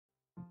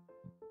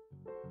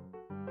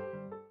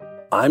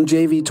I'm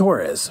JV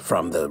Torres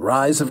from The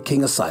Rise of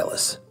King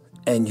Asilas,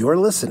 and you're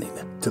listening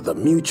to the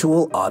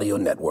Mutual Audio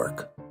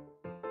Network.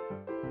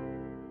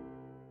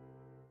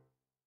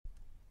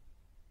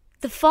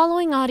 The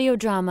following audio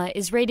drama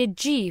is rated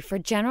G for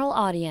general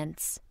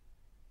audience.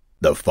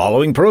 The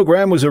following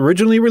program was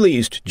originally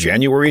released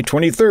January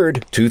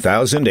 23rd,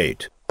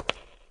 2008.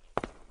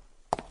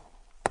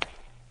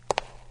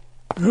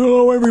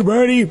 Hello,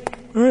 everybody.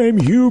 I'm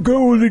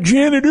Hugo the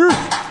janitor.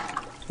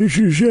 This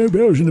is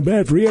Bells in the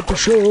Batfry,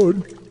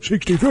 episode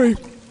 63.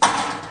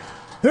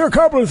 There are a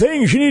couple of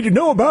things you need to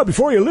know about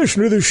before you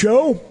listen to the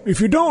show. If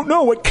you don't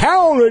know what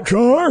cowlets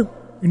are,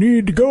 you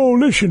need to go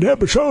listen to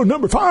episode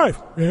number 5.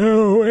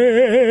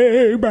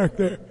 Way back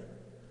there.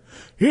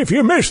 If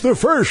you missed the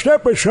first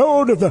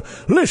episode of the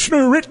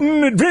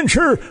listener-written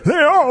adventure,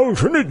 The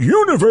Alternate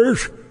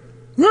Universe,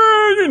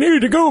 then you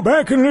need to go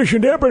back and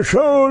listen to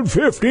episode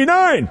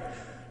 59.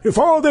 If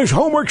all this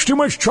homework's too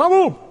much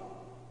trouble,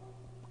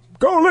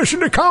 go listen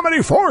to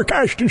Comedy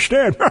Forecast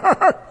instead.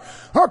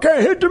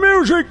 Okay, hit the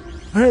music.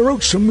 I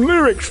wrote some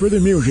lyrics for the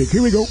music.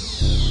 Here we go.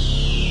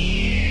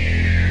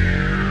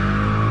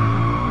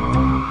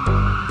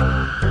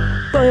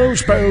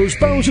 Bells, bells,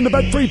 bells in the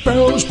Batfry,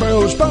 bells,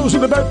 bells, bells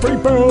in the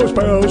Batfry, bells,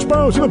 bells,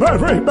 bells in the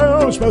Batfry,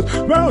 bells, bells,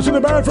 bells in the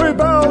Batfry,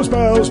 bells,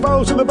 bells,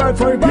 bells in the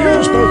Batfry,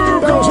 bells, bells,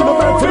 bells in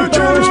the Batfry,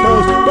 bells,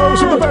 bells,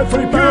 bells in the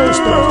Batfry, bells,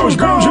 bells,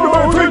 bells in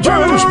the Batfry,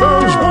 bells,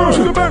 bells, bells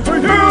in the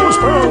Batfry, bells,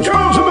 bells,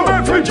 bells in the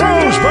Batfry,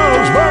 bells,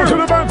 bells, bells in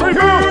the Batfry,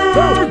 bells,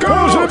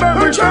 bells in the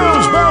Batfry,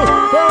 bells,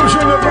 bells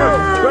in the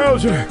Batfry,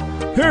 bells.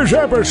 Here's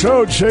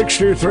episode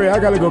 63. I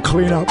gotta go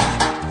clean up.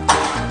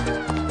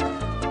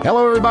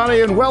 Hello,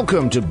 everybody, and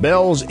welcome to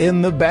Bells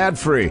in the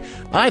Batfry.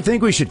 I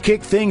think we should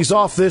kick things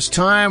off this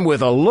time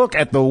with a look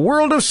at the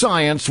world of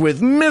science with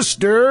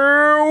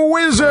Mr.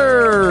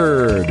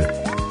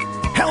 Whizzr'd.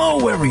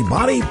 Hello,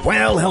 everybody.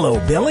 Well,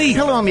 hello, Billy.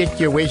 Hello,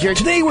 Mr. Whizzr'd.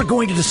 Today we're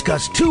going to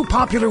discuss two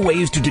popular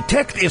ways to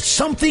detect if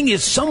something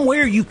is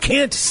somewhere you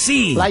can't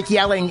see. Like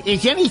yelling,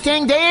 is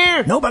anything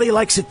there? Nobody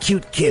likes a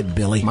cute kid,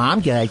 Billy.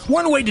 Mom does.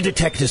 One way to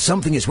detect if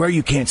something is where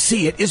you can't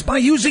see it is by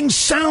using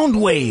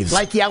sound waves.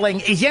 Like yelling,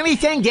 is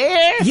anything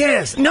there?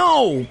 Yes,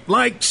 no,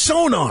 like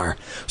sonar.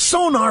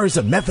 Sonar is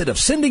a method of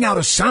sending out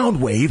a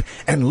sound wave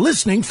and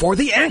listening for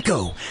the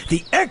echo.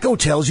 The echo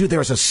tells you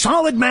there's a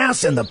solid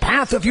mass in the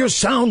path of your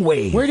sound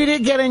wave. Where did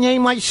it get a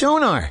name like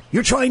sonar?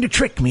 You're trying to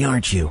trick me,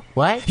 aren't you?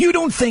 What? You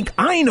don't think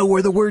I know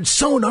where the word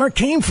sonar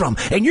came from,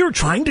 and you're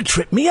trying to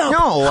trip me up.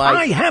 No,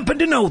 I happen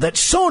to know that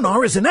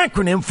sonar is an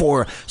acronym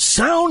for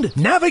Sound,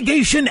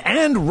 Navigation,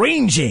 and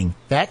Ranging.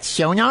 That's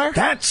sonar?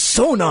 That's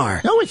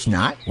sonar. No, it's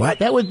not. What?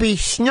 That would be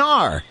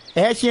SNAR.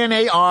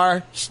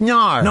 S-N-A-R,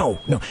 SNAR. No.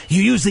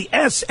 You use the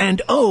S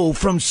and O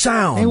from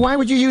sound. And why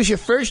would you use your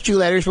first two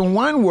letters from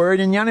one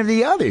word and none of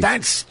the others?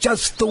 That's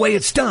just the way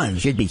it's done.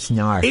 Should be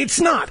SNAR. It's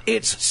not.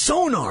 It's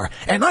sonar.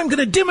 And I'm going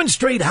to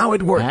demonstrate how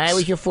it works. I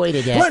was afraid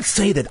of that. Let's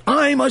say that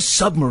I'm a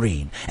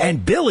submarine,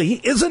 and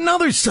Billy is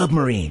another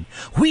submarine.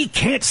 We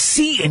can't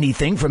see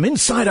anything from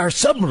inside our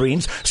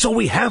submarines, so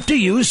we have to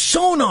use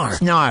sonar.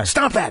 SNAR.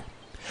 Stop that.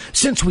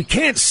 Since we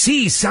can't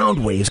see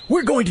sound waves,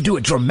 we're going to do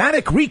a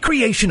dramatic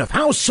recreation of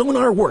how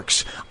sonar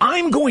works.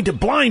 I'm going to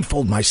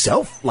blindfold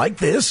myself, like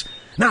this.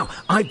 Now,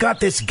 I've got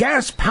this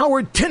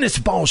gas-powered tennis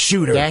ball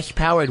shooter.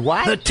 Gas-powered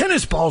what? The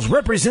tennis balls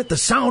represent the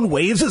sound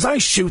waves as I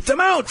shoot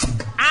them out.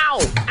 Ow!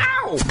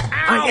 Ow! Ow!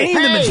 I aim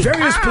them in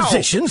various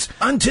positions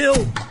until...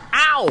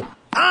 Ow!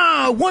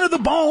 One of the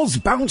balls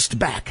bounced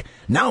back.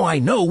 Now I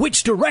know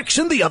which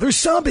direction the other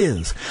sub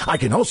is. I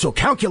can also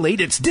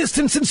calculate its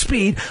distance and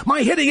speed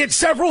by hitting it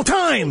several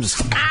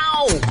times.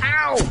 Ow!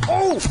 Ow!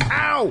 Oh!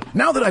 Ow!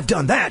 Now that I've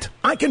done that,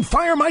 I can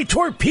fire my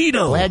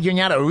torpedo. Glad you're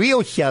not a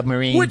real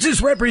submarine. Which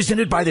is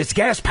represented by this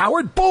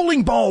gas-powered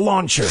bowling ball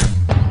launcher.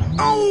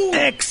 Oh!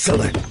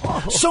 Excellent.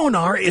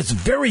 Sonar is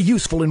very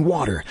useful in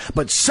water,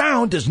 but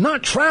sound does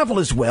not travel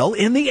as well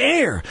in the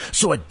air,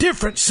 so a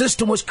different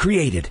system was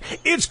created.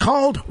 It's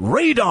called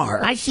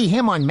radar. I see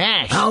him on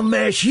MASH. I'll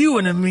mash you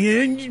in a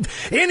minute.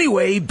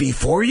 Anyway,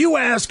 before you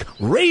ask,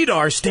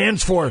 radar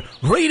stands for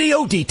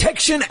Radio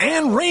Detection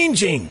and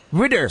Ranging.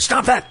 Ritter.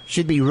 Stop that.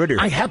 Should be Ritter.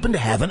 I happen to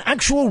have an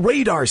actual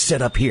radar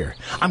set up here.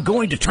 I'm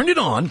going to turn it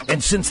on,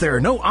 and since there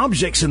are no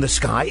objects in the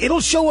sky,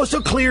 it'll show us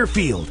a clear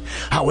field.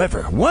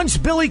 However, once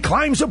Billy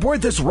climbs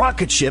aboard this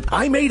rocket ship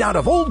I made out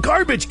of old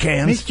garbage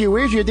cans... Mr.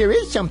 Whizzr'd, there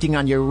is something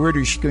on your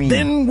Ritter screen.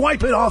 Then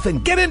wipe it off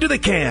and get into the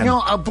can.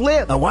 No, a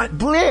blip. A what?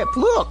 Blip,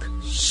 look.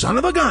 Son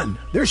of a gun.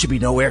 There should be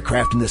no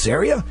aircraft in this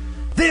area.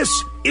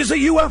 This is a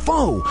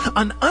UFO,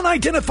 an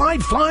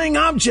unidentified flying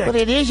object. But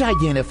it is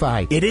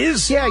identified. It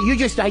is? Yeah, you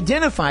just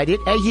identified it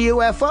as a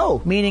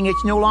UFO, meaning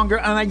it's no longer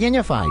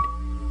unidentified.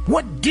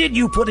 What did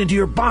you put into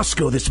your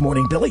Bosco this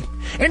morning, Billy?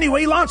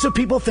 Anyway, lots of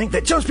people think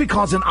that just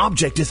because an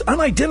object is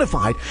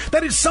unidentified,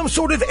 that it's some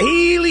sort of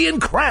alien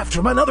craft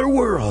from another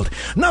world.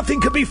 Nothing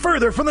could be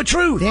further from the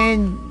truth.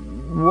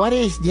 Then what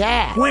is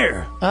that?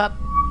 Where? Up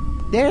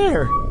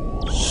there.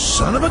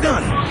 Son of a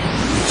gun.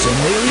 It's an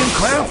alien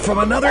craft from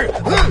another...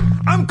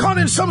 I'm caught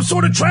in some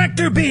sort of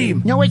tractor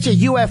beam. No, it's a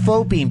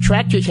UFO beam.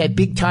 Tractors have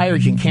big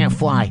tires and can't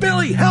fly.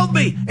 Billy, help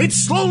me. It's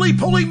slowly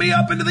pulling me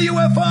up into the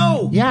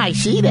UFO. Yeah, I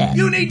see that.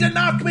 You need to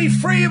knock me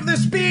free of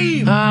this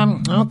beam.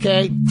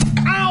 Okay.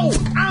 Ow!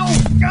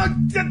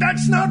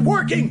 That's not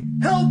working.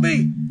 Help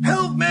me.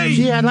 Help me.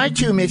 Gee, I'd like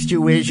to, Mr.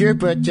 Whizzr'd,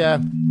 but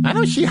I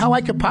don't see how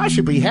I could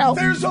possibly help.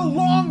 There's a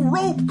long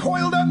rope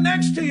coiled up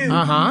next to you.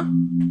 Uh-huh.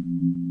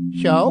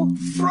 So?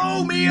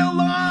 Throw me a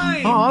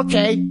line. Oh,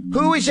 okay.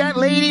 Who was that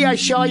lady I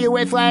saw you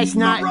with last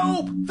night?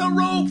 The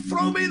rope.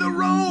 Throw me the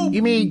rope.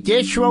 You mean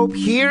this rope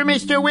here,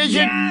 Mr. Whizzr'd?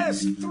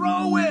 Yes,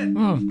 throw it.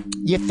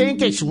 You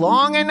think it's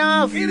long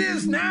enough? It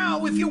is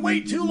now. If you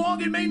wait too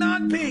long, it may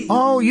not be.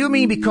 Oh, you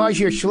mean because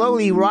you're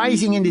slowly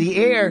rising into the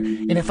air,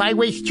 and if I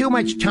waste too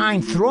much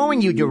time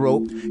throwing you the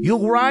rope,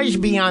 you'll rise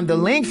beyond the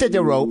length of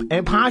the rope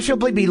and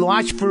possibly be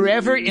lost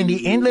forever in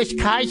the endless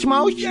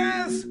cosmos?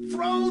 Yes,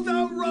 throw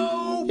the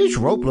rope. This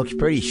rope looks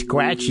pretty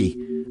scratchy.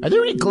 Are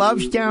there any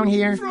gloves down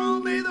here? Throw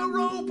me the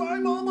rope.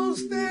 I'm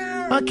almost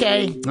there.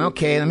 Okay,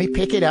 let me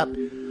pick it up.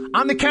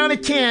 On the count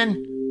of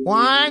 10.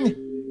 1,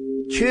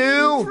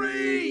 2...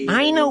 3.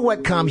 I know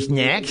what comes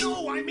next.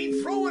 No, I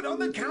mean throw it on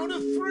the count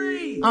of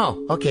 3.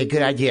 Oh, okay,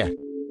 good idea.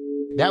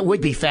 That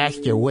would be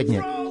faster, wouldn't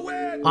it? Throw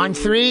it. On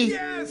 3?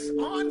 Yes,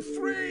 on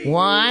 3.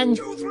 1,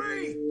 2,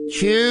 3.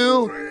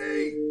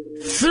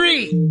 2,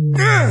 3.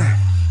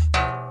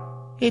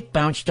 It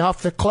bounced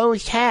off the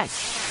closed hatch.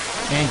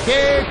 And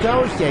there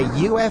goes the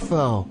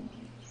UFO.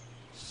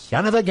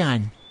 Son of a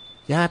gun.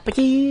 Hello,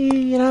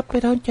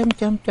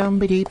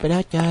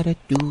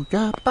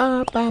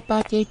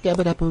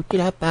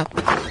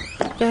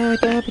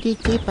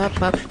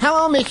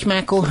 Miss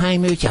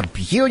Mackelheimer. It's a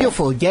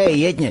beautiful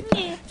day, isn't it?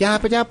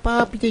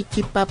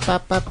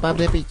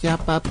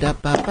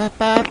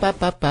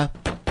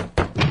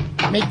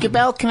 Mr.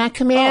 Bell, can I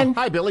come in? Oh,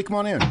 hi, Billy. Come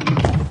on in.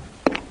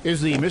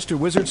 Is the Mr.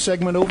 Whizzr'd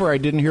segment over? I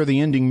didn't hear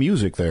the ending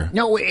music there.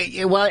 No,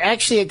 well,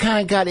 actually, it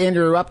kind of got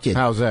interrupted.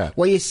 How's that?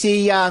 Well, you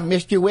see,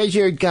 Mr.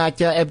 Whizzr'd got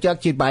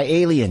abducted by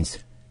aliens.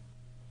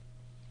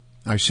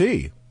 I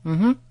see.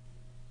 Mm-hmm.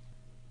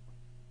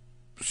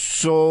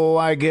 So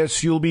I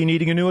guess you'll be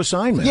needing a new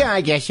assignment. Yeah,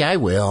 I guess I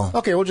will.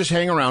 Okay, we'll just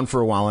hang around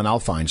for a while and I'll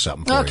find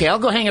something for you. Okay, I'll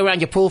go hang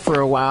around your pool for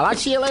a while. I'll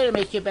see you later,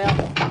 Mr. Bell.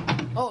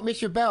 Oh,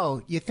 Mr.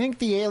 Bell, you think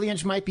the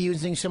aliens might be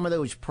using some of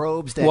those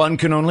probes that... One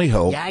can only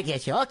hope. Yeah, I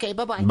guess so. Okay,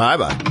 bye-bye.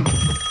 Bye-bye.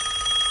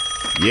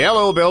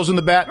 Yellow Bells in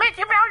the Bat.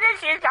 Mr. Bell,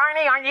 this is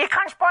Arnie on the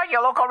Conspire.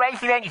 Your local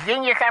resident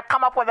genius have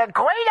come up with a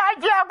great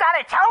idea. I've got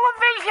a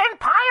television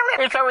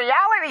pilot. It's a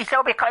reality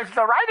show because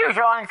the writers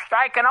are on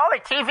strike and all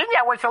the TV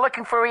networks are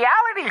looking for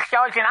reality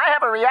shows. And I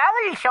have a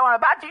reality show and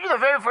I'm about to do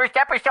the very first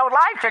episode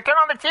live. So turn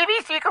on the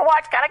TV so you can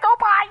watch. Gotta go,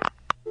 bye.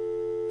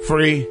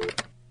 Free.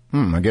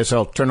 I guess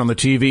I'll turn on the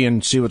TV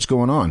and see what's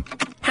going on.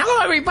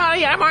 Hello,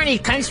 everybody. I'm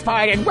Arnie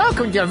Conspire and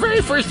welcome to the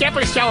very first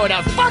episode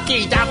of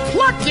Bucky the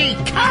Plucky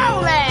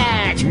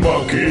Colwet.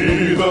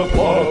 Bucky the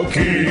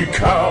Plucky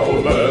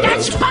Colwet.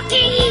 That's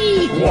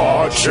Bucky.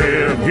 Watch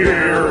him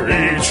here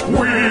each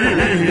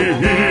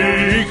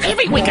week.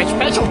 Every week a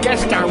special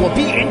guest star will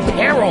be in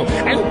peril,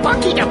 and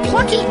Bucky the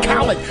Plucky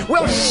Colwet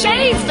will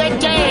save the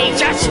day.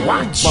 Just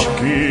watch.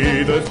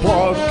 Bucky the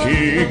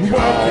Plucky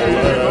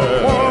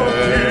Colwet.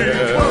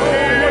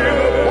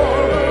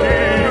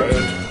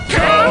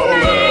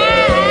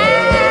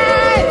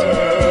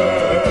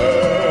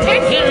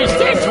 And here's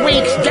this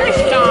week's guest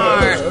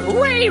star,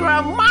 Ray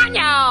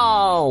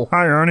Romano.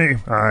 Hi, Ernie.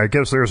 I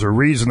guess there's a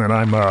reason that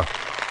I'm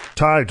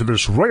tied to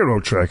this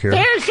railroad track here.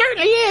 There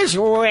certainly is,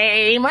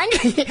 Raymond.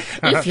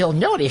 If you'll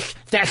notice,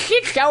 the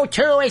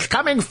 602 is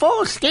coming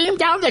full steam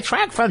down the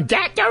track from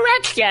that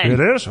direction. It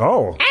is?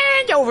 Oh.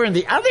 And over in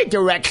the other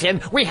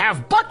direction, we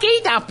have Bucky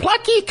the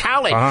Plucky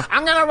Colwet.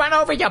 I'm going to run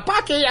over to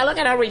Bucky and I'm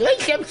going to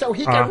release him so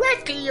he can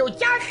rescue you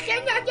just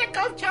in the nick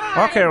of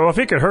time. Okay, well, if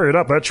you could hurry it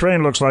up, that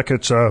train looks like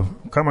it's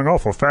coming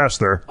awful fast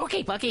there.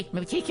 Okay, Bucky, let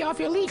me take you off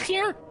your leash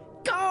here.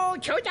 Go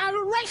to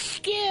the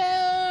rescue!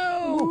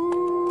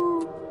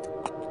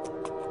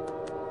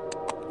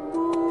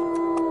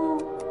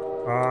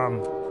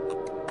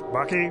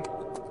 Bucky?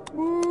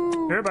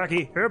 Here,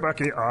 Bucky. Here,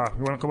 Bucky. You want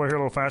to come over here a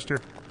little faster?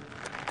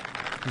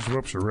 These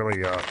ropes are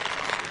really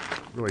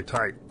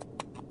tight.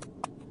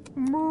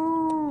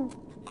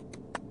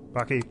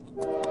 Bucky?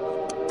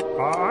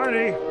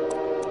 Arnie?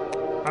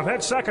 I've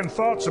had second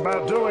thoughts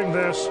about doing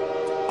this.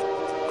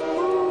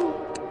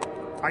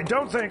 I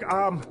don't think,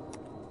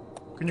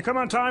 can you come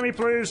untie me,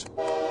 please?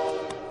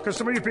 Because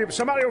some of you people,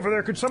 somebody over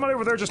there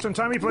just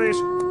untie me, please?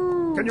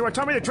 Can you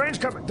tell me the train's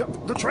coming?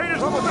 The train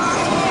is almost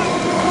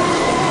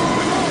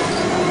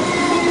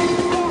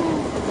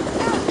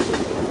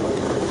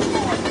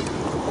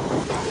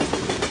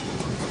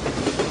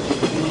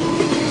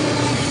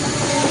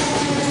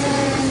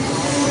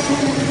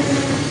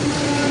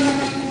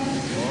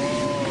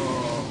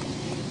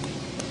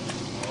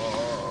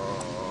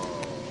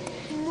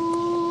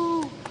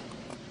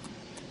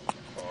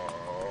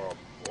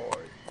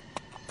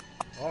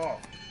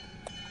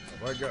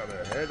I got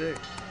a headache.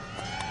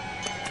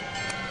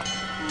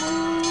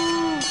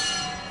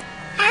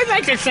 As I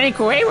like to thank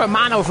Ray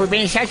Romano for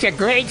being such a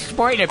great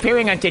sport and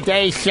appearing on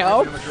today's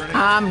show.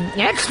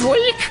 Next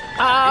week,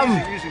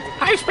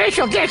 our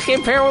special guest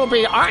appearance will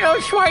be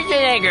Arnold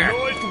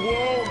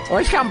Schwarzenegger.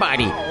 Or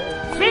somebody.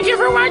 Thank you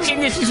for watching.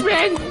 This has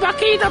been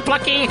Bucky the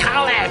Plucky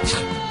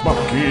Colwet.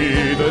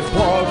 Bucky the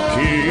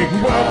Plucky,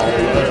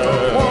 Bucky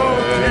the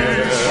Plucky,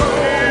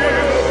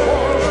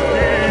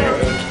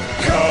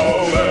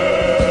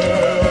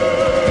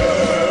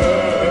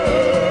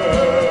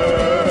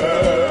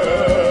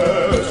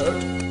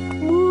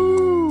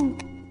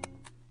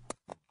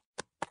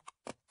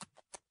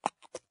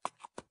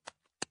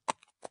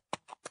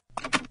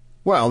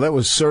 Well, that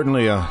was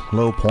certainly a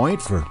low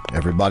point for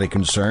everybody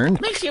concerned.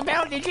 Mr.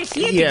 Bell, did you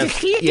see it? Yes, Did you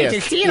see it? yes, Did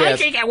you see it? yes. I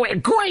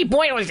think,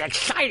 boy, it was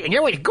exciting.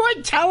 It was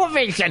good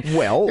television.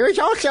 Well- there was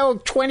also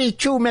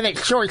 22-minute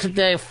shorts that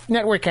the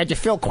network had to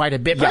fill quite a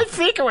bit. But I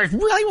think it was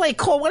really, really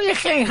cool. What do you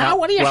think?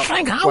 What do you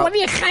think? What do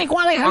you think?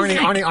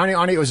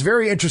 Arnie, it was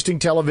very interesting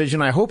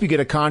television. I hope you get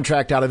a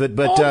contract out of it,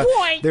 but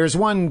boy. there's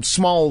one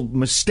small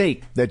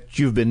mistake that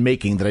you've been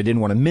making that I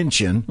didn't want to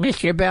mention.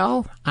 Mr.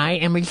 Bell, I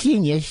am a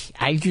genius.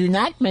 I do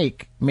not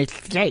make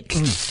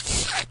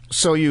mistakes.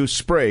 So you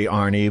spray,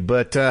 Arnie,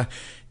 but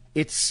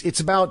it's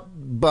about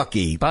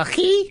Bucky.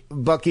 Bucky?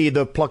 Bucky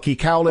the Plucky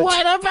Cowlet.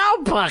 What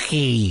about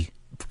Bucky?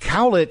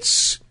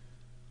 Cowlets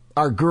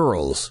are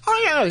girls.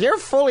 Oh, yeah, they're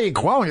fully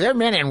grown. They're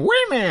men and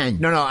women.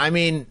 No, I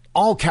mean,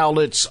 all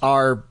cowlets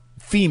are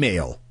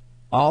female.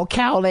 All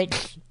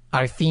cowlets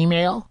are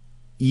female?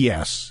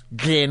 Yes.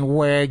 Then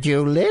where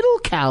do little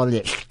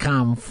cowlets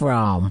come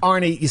from?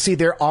 Arnie, you see,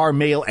 there are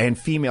male and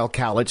female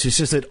cowlets. It's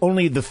just that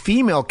only the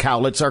female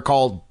cowlets are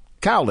called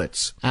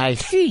cowlets. I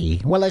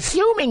see. Well,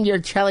 assuming you're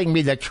telling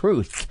me the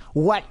truth,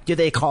 what do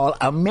they call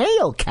a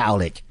male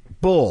cowlet?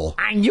 Bull.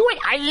 I knew it.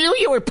 I knew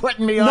you were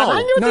putting me on.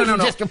 I knew this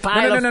was just a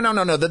pile of...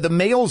 No. The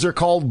males are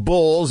called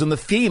bulls and the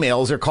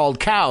females are called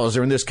cows,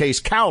 or in this case,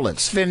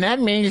 cowlets. Then that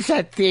means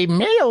that the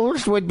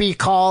males would be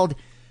called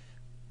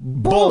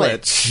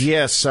bullets.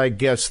 Yes, I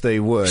guess they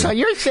would. So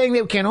you're saying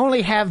that we can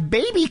only have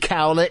baby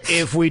cowlets?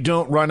 If we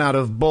don't run out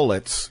of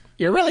bullets.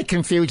 You're really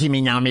confusing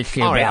me now, Mr.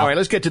 Bell. All right,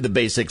 let's get to the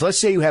basics. Let's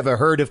say you have a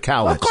herd of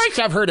cowlets. Of course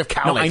I've heard of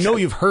cowlets. No, I know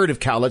you've heard of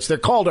cowlets. They're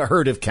called a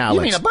herd of cowlets.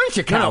 You mean a bunch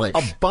of cowlets? No,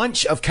 a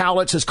bunch of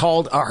cowlets is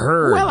called a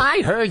herd. Well,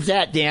 I heard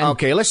that, Dan.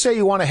 Okay, let's say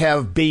you want to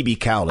have baby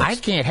cowlets. I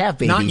can't have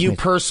baby. Not you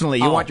personally.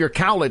 You want your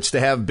cowlets to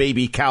have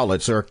baby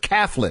cowlets or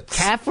calflets.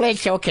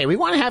 Calflets? Okay, we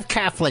want to have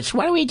calflets.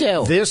 What do we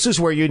do? This is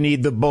where you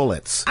need the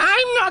bullets.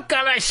 I'm not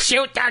gonna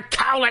shoot the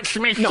cowlets,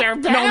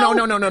 Mr.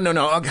 Bell.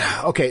 No.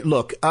 Okay,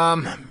 look,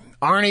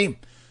 Arnie,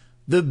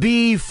 the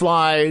bee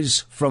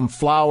flies from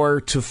flower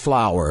to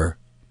flower.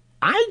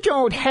 I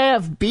don't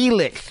have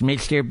bee-lits,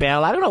 Mr.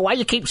 Bell. I don't know why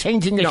you keep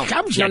changing the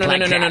subject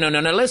like that. No.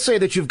 Let's say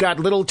that you've got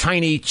little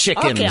tiny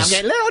chickens. Okay, I've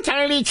got little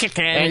tiny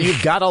chickens. And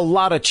you've got a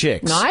lot of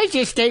chicks. No, I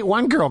just ate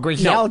one girl,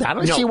 Griselda. I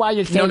don't see why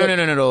you're saying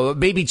No.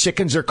 Baby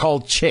chickens are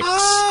called chicks.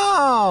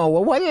 Oh,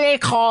 well, what do they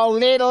call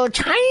little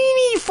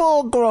tiny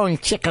full-grown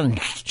chickens?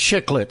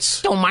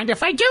 Chicklets. Don't mind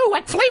if I do.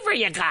 What flavor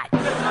you got? Good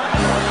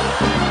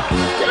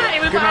night,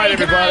 everybody. Good night,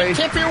 everybody.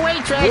 Tip your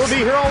waitress. We'll be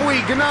here all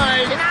week. Good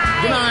night. Good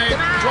night. Good night. Good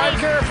night. Drive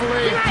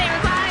carefully. Good night,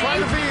 everybody. Try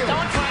the field.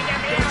 Don't try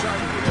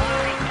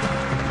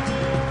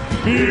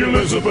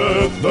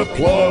Elizabeth the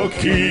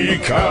Plucky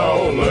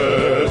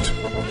Cowlet,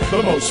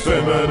 the most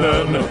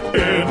feminine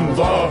in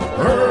the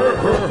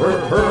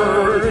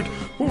herd.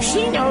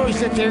 She knows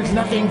that there's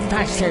nothing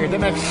faster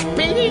than a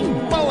speeding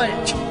bullet.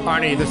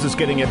 Arnie, this is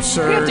getting I have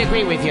absurd. to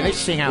agree with you. Let's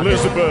sing out.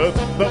 Elizabeth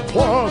the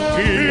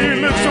Plucky,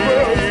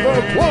 Elizabeth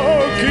the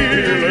Plucky,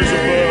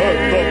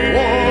 Elizabeth the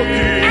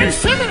Plucky. And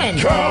feminine.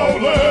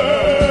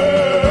 Cowlet.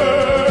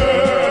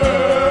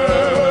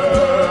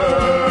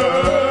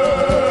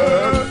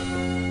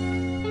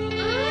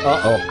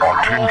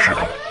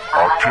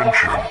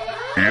 Attention.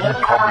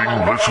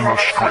 Incoming listener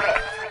script.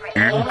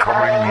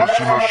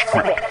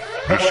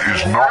 This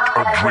is not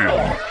a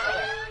drill.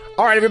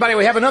 All right, everybody,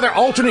 we have another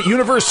alternate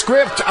universe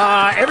script.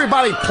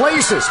 Everybody,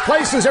 places,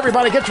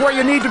 everybody, get to where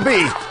you need to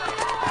be.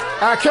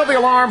 Kill the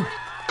alarm.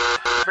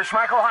 Miss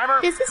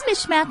Schmackelheimer? Is this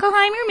Miss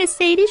Schmackelheimer, Miss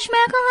Sadie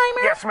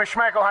Schmackelheimer? Yes, Miss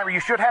Schmackelheimer,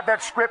 you should have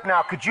that script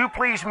now. Could you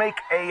please make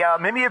a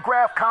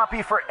mimeograph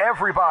copy for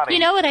everybody? You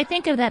know what I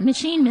think of that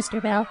machine,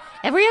 Mr. Bell?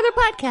 Every other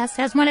podcast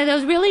has one of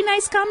those really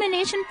nice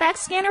combination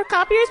fax scanner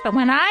copiers, but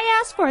when I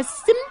ask for a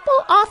simple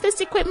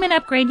office equipment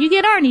upgrade, you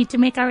get Arnie to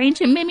make our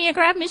ancient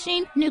mimeograph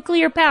machine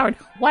nuclear-powered.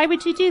 Why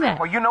would you do that?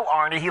 Well, you know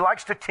Arnie, he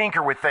likes to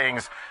tinker with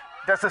things.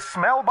 Does the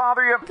smell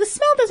bother you? The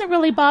smell doesn't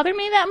really bother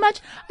me that much.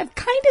 I've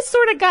kind of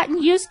sort of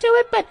gotten used to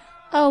it, but...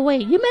 Oh,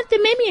 wait, you meant the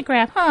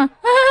mimeograph, huh?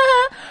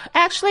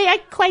 Actually, I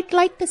quite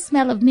like the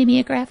smell of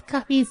mimeograph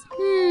copies.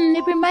 It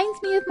It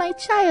reminds me of my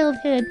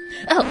childhood.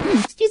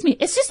 Oh, excuse me.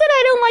 It's just that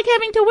I don't like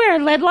having to wear a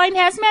lead-lined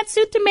hazmat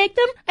suit to make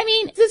them. I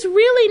mean, it's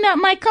really not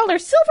my color.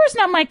 Silver's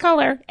not my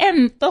color.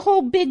 And the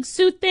whole big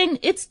suit thing,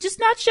 it's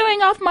just not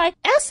showing off my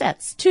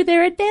assets to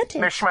their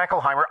advantage. Miss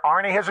Schmackelheimer,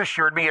 Arnie has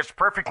assured me it's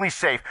perfectly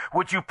safe.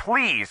 Would you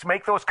please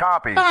make those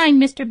copies? Fine,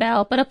 Mr.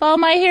 Bell, but if all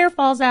my hair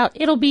falls out,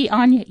 it'll be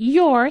on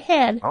your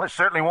head. Well, it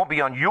certainly won't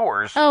be on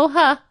yours. Oh,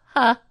 ha,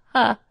 ha,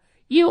 ha.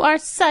 You are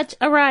such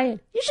a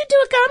riot. You should do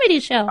a comedy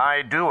show.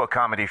 I do a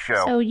comedy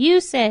show. So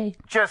you say.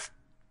 Just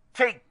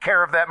take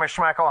care of that, Miss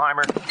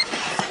Schmackelheimer.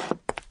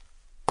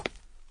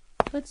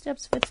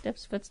 Footsteps,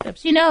 footsteps,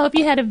 footsteps. You know, if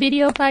you had a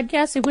video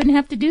podcast, it wouldn't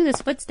have to do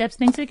this footsteps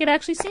thing, so you could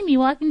actually see me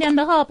walking down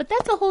the hall, but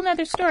that's a whole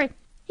nother story.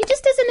 He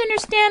just doesn't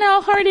understand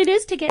how hard it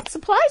is to get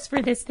supplies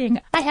for this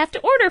thing. I have to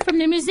order from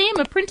the Museum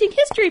of Printing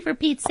History, for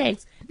Pete's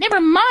sakes.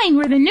 Never mind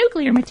where the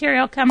nuclear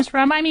material comes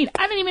from. I mean,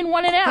 I don't even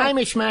want it out. Hi,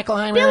 Miss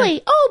Schmackelheimer.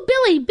 Billy! Oh,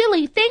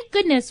 Billy, thank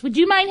goodness. Would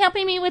you mind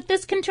helping me with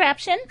this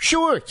contraption?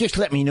 Sure, just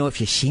let me know if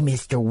you see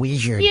Mr.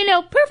 Whizzr'd. You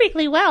know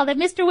perfectly well that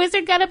Mr.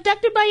 Whizzr'd got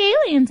abducted by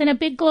aliens in a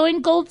big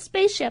glowing gold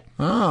spaceship.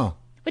 Oh.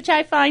 Which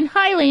I find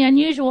highly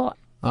unusual.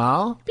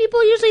 Oh?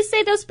 People usually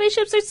say those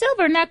spaceships are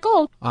silver, not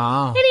gold.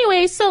 Oh.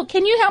 Anyway, so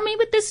can you help me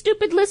with this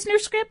stupid listener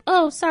script?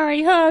 Oh,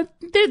 sorry, huh?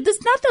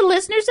 It's not the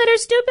listeners that are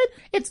stupid.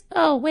 It's,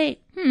 oh,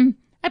 wait,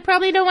 I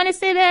probably don't want to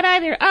say that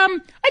either. I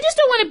just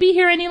don't want to be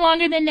here any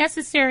longer than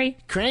necessary.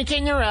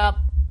 Cranking her up.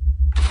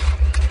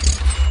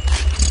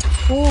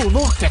 Oh,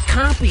 look, the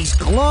copies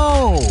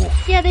glow.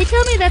 Yeah, they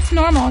tell me that's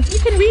normal. You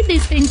can read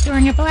these things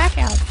during a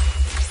blackout.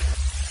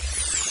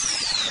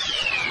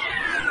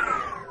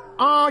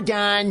 All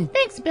done.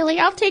 Thanks, Billy.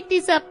 I'll take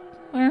these up.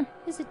 Where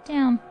is it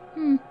down?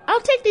 I'll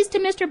take these to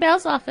Mr.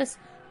 Bell's office.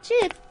 Gee,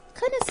 it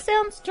kind of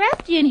sounds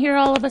drafty in here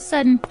all of a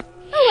sudden.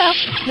 Oh, well.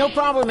 No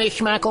problem, Miss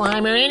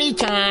Schmackelheimer.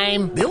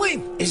 Anytime. Billy,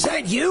 is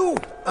that you?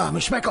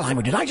 Miss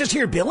Schmackelheimer, did I just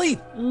hear Billy?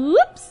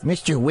 Oops.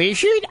 Mr.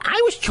 Whizzr'd,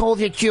 I was told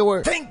that you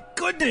were... Thank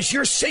goodness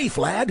you're safe,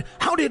 lad.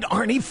 How did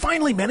Arnie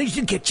finally manage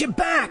to get you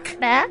back?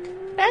 Back?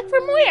 Back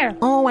from where?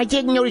 Oh, I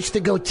didn't notice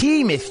the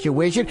goatee, Mr.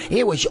 Whizzr'd.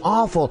 It was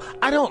awful.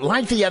 I don't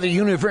like the other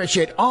universe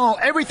at all.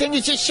 Everything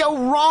is just so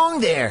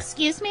wrong there.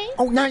 Excuse me?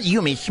 Oh, not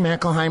you, Miss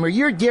Schmackelheimer.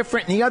 You're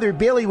different, and the other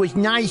Billy was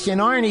nice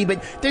and Arnie,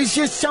 but there's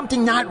just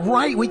something not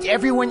right with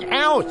everyone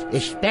else,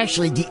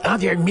 especially the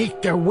other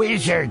Mr.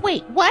 Whizzr'd.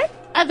 Wait, what?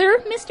 Other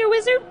Mr.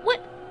 Whizzr'd? When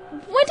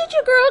did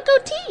you grow a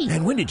goatee?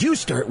 And when did you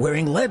start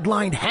wearing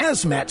lead-lined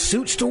hazmat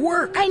suits to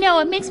work? I know,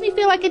 it makes me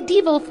feel like a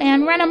Devo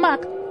fan run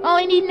amok. All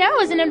I need now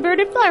is an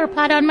inverted flower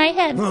pot on my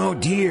head. Oh,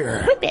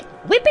 dear. Whip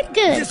it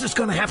good. This is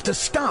going to have to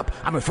stop.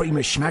 I'm afraid,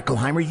 Miss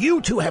Schmackelheimer,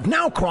 you two have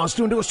now crossed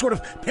into a sort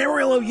of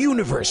parallel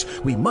universe.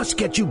 We must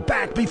get you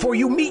back before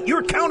you meet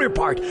your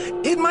counterpart.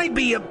 It might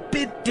be a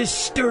bit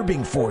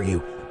disturbing for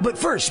you. But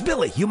first,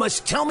 Billy, you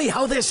must tell me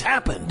how this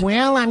happened.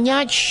 Well, I'm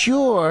not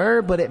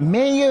sure, but it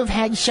may have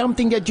had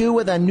something to do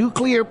with a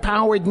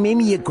nuclear-powered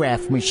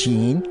mimeograph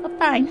machine. Oh,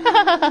 fine.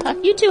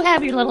 You two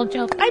have your little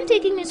joke. I'm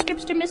taking these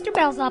scripts to Mr.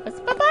 Bell's office.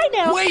 Bye-bye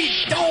now. Wait,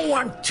 no,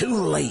 I'm too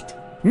late.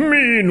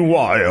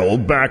 Meanwhile,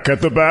 back at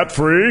the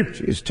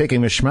Batfry. It's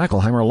taking Miss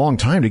Schmackelheimer a long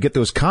time to get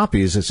those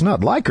copies. It's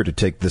not like her to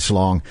take this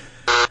long.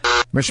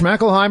 Miss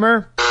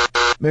Schmackelheimer?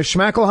 Miss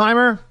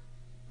Schmackelheimer?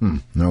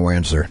 No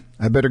answer.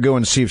 I better go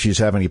and see if she's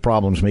having any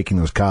problems making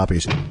those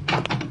copies.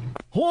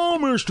 Hello,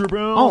 Mr.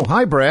 Bell. Oh,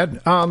 hi,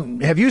 Brad.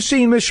 Have you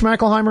seen Miss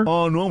Schmackelheimer?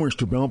 No,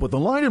 Mr. Bell, but the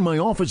light in my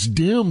office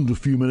dimmed a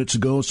few minutes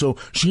ago, so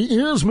she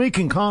is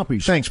making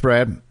copies. Thanks,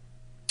 Brad.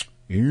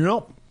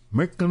 Yep,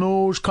 making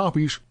those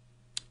copies.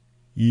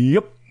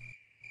 Yep.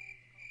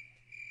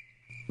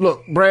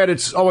 Look, Brad,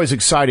 it's always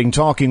exciting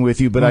talking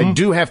with you, but I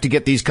do have to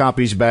get these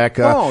copies back.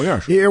 Oh,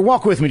 yes. Here,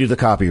 walk with me to the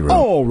copy room.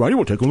 All righty,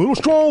 we'll take a little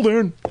stroll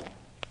then.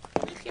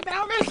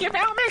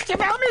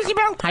 Mr.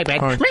 Bell. Hi,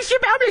 Brad. Hi.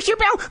 Mr.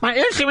 Bell. My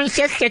instruments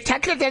just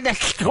detected a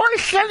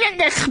distortion in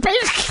the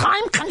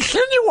space-time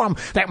continuum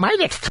that might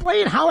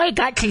explain how I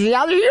got to the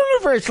other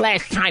universe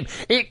last time.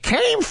 It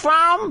came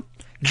from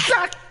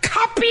the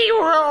copy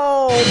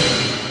room.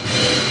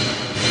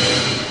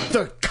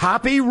 The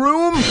copy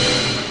room?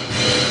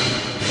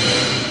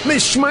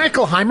 Miss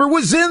Schmackelheimer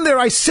was in there.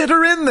 I sit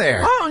her in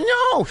there. Oh,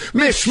 no.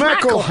 Miss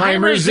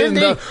Schmackelheimer's in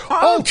the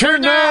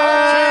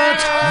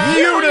alternate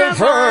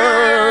universe.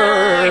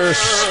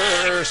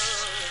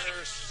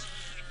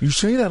 You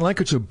say that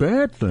like it's a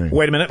bad thing.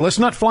 Wait a minute. Let's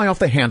not fly off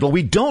the handle.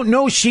 We don't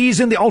know she's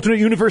in the alternate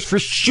universe for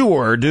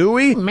sure, do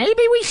we?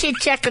 Maybe we should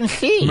check and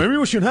see. Maybe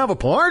we should have a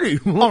party.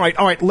 All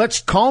right. Let's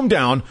calm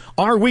down.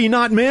 Are we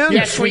not men?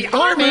 Yes, we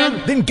are,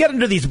 men. Then get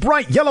into these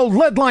bright yellow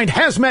lead-lined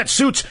hazmat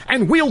suits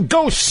and we'll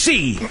go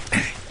see.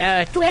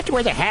 Do we have to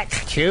wear the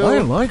hats, too? I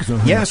like them.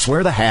 Yes,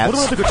 wear the hats.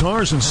 What about the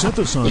guitars and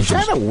synthesizers? Is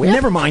that a whip?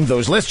 Never mind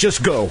those. Let's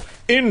just go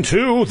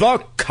into the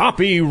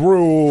copy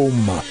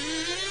room.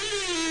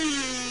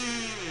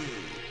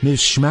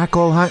 Miss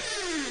Schmackelheimer.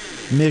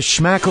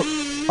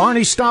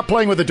 Arnie, stop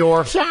playing with the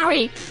door.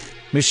 Sorry.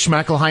 Miss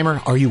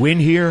Schmackelheimer, are you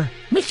in here?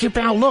 Mr.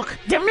 Bell, look,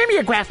 the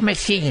mimeograph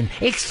machine.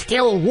 It's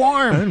still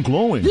warm. And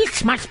glowing.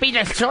 This must be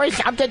the source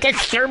of the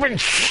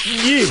disturbance.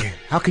 Yeah.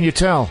 How can you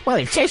tell? Well,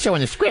 it says so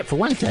in the script, for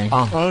one thing.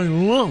 I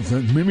love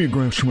that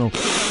mimeograph smell.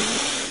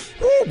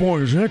 Oh,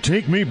 boy, does that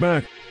take me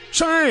back.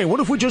 Say, what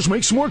if we just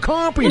make some more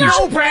copies?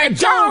 No, Brad,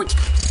 don't!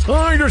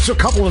 Just a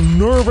couple of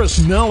nervous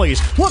Nellies.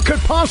 What could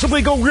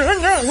possibly go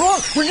wrong?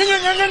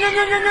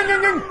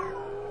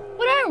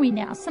 What are we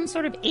now? Some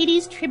sort of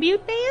 80s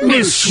tribute band?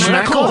 Miss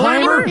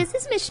Schmackelheimer? This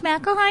is Miss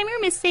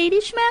Schmackelheimer, Miss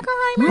Sadie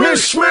Schmackelheimer.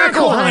 Miss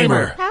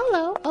Schmackelheimer!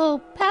 Paolo. Oh,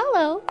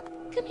 Paolo.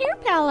 Come here,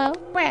 Paolo.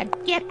 Brad,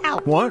 get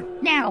out.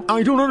 What? Now.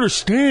 I don't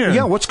understand.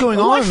 Yeah, what's going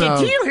What's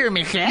on? the deal here,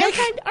 Miss No Ash?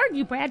 time to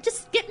argue, Brad.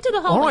 Just get into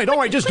the hallway. All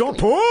right, just don't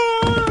pull.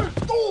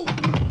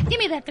 Give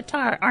me that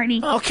guitar,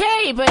 Arnie.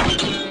 Okay, but...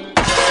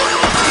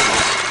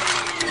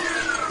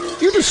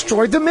 You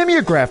destroyed the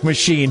mimeograph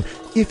machine.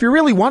 If you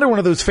really wanted one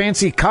of those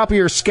fancy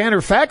copier,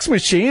 scanner, fax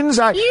machines,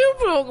 You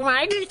broke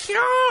my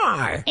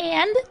guitar!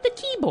 And the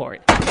keyboard.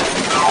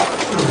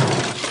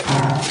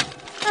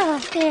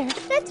 Oh, there.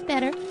 That's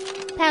better.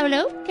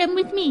 Paolo, come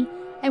with me.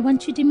 I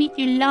want you to meet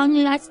your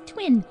long-lost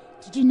twin.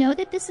 Did you know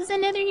that this is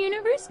another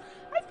universe?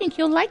 I think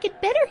you'll like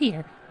it better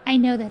here. I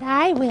know that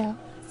I will.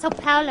 So,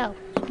 Paolo,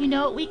 you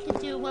know what we could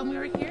do when we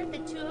were here, the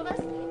two of us,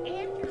 and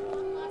your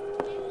long-lost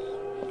twin?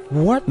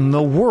 what in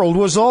the world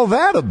was all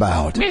that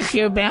about?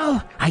 Monsieur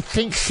Bell, I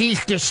think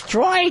she's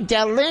destroyed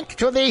the link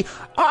to the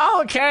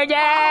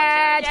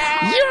alternate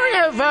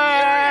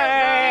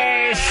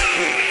universe!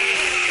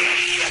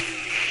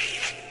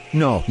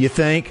 No, you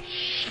think?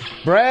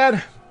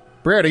 Brad,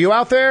 are you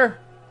out there?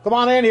 Come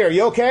on in here.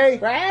 You okay?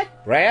 Brad?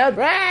 Brad?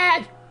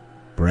 Brad?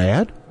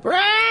 Brad?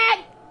 Brad?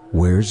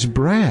 Where's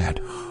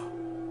Brad?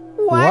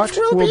 What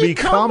will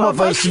become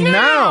of us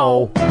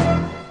now?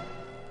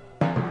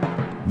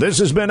 This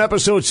has been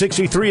episode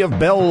 63 of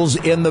Bells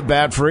in the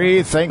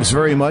Batfry. Thanks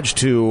very much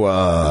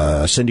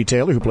to Cindy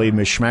Taylor, who played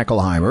Miss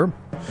Schmackelheimer,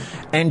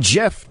 and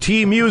Jeff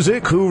T.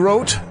 Music, who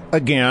wrote,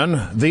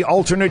 again, The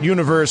Alternate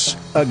Universe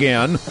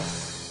again.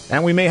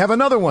 And we may have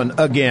another one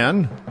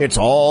again. It's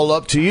all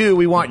up to you.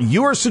 We want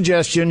your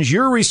suggestions,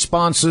 your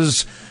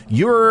responses,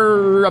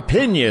 your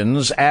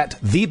opinions at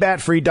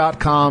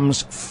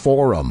thebatfree.com's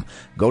forum.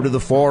 Go to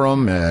the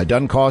forum. It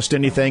doesn't cost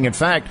anything. In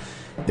fact,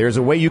 there's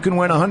a way you can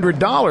win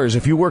 $100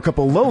 if you work up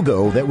a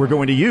logo that we're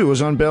going to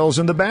use on Bells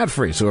in the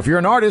Batfree. So if you're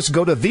an artist,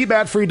 go to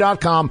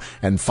thebatfree.com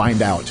and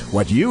find out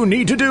what you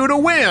need to do to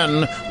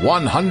win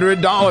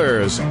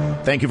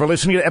 $100. Thank you for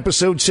listening to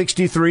episode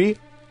 63.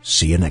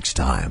 See you next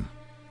time.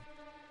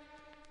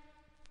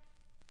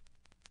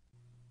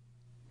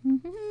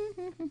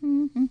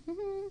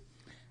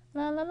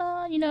 La la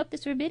la. You know, if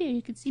this were video,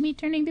 you could see me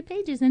turning the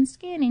pages and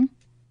scanning.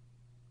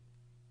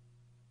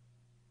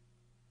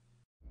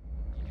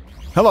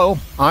 Hello,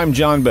 I'm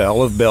John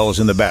Bell of Bells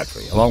in the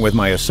Battery, along with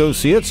my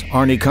associates,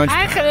 Arnie Kunch.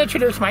 I can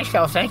introduce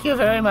myself, thank you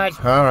very much.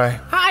 All right.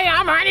 Hi,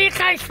 I'm Arnie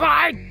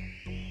Kunchbard.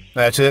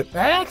 That's it?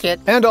 That's it.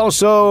 And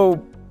also,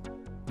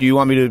 do you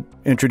want me to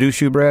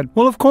introduce you, Brad?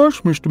 Well, of course,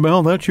 Mr.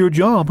 Bell. That's your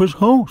job as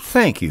host.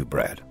 Thank you,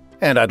 Brad.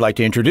 And I'd like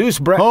to introduce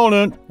Brad. Hold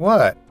it.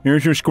 What?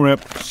 Here's your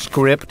script.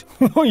 Script?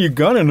 Well, you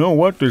gotta know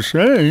what to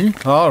say.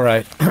 All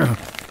right.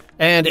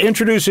 And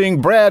introducing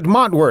Brad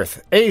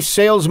Montworth, ace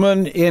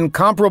salesman,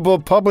 incomparable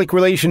public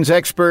relations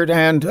expert,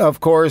 and,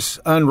 of course,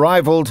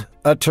 unrivaled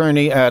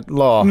attorney at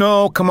law.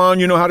 No, come on,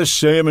 you know how to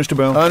say it, Mr.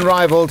 Bell.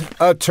 Unrivaled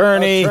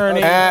attorney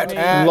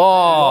at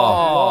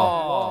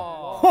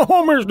law.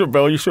 Oh, Mr.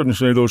 Bell, you shouldn't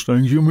say those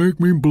things. You make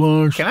me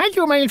blush. Can I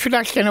do my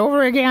introduction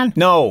over again?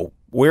 No.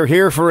 We're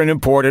here for an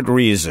important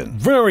reason.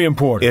 Very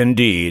important.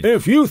 Indeed.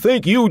 If you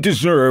think you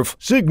deserve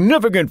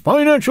significant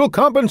financial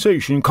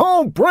compensation,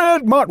 call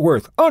Brad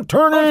Montworth,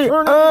 attorney at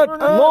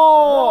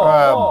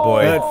law. Oh,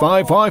 boy. At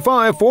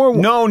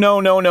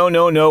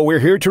 555-41. No. We're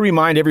here to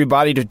remind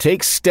everybody to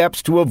take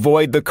steps to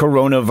avoid the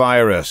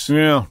coronavirus.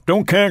 Yeah,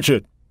 don't catch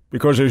it,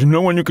 because there's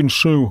no one you can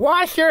sue.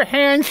 Wash your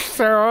hands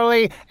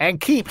thoroughly and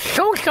keep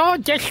social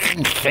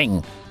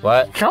distancing.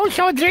 What?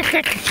 Social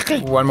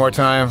distancing. One more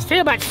time. Stay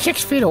about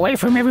 6 feet away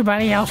from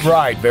everybody else.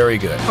 Right, very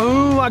good.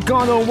 Oh, I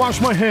gotta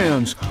wash my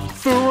hands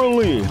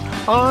thoroughly.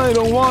 I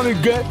don't want to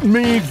get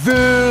me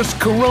this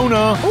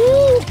corona.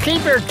 Ooh,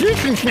 keep your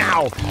distance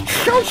now.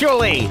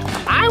 Socially.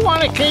 I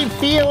want to keep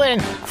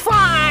feeling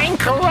fine,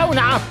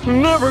 corona.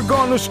 Never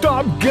gonna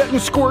stop getting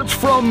squirts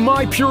from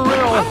my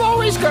Purell. I'm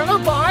always gonna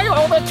buy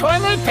all the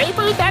toilet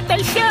paper that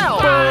they sell.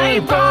 Buy.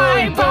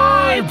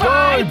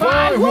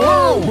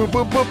 Whoa!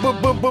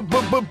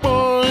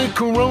 Bye,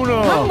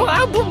 corona.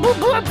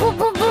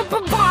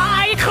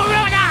 Buy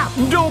corona.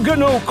 Don't get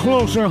no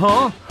closer,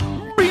 huh?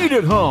 Beat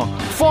it, huh?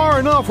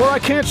 Far enough where I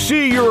can't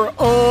see your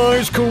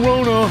eyes,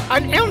 corona.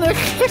 An illness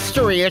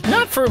history is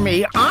not for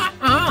me.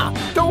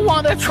 Don't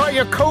want to try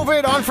your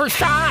COVID on for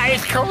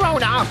size,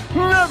 corona.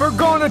 Never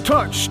gonna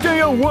touch. Stay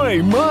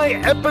away. My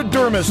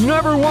epidermis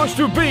never wants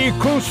to be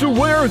close to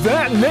where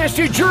that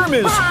nasty germ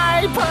is.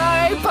 Bye.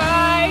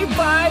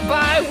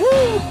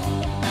 Woo.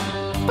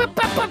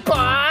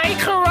 Bye,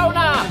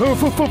 Corona.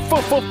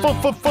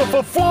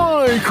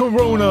 Fly,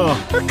 Corona.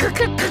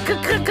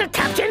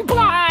 Captain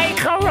Bly,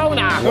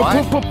 Corona.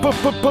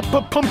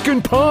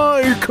 Pumpkin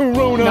pie,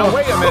 Corona. Now,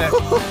 wait a minute.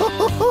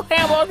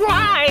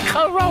 Bye,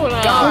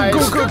 Corona.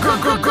 Guys.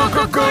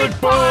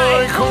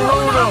 Goodbye,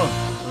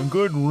 Corona.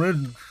 Good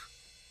riddance.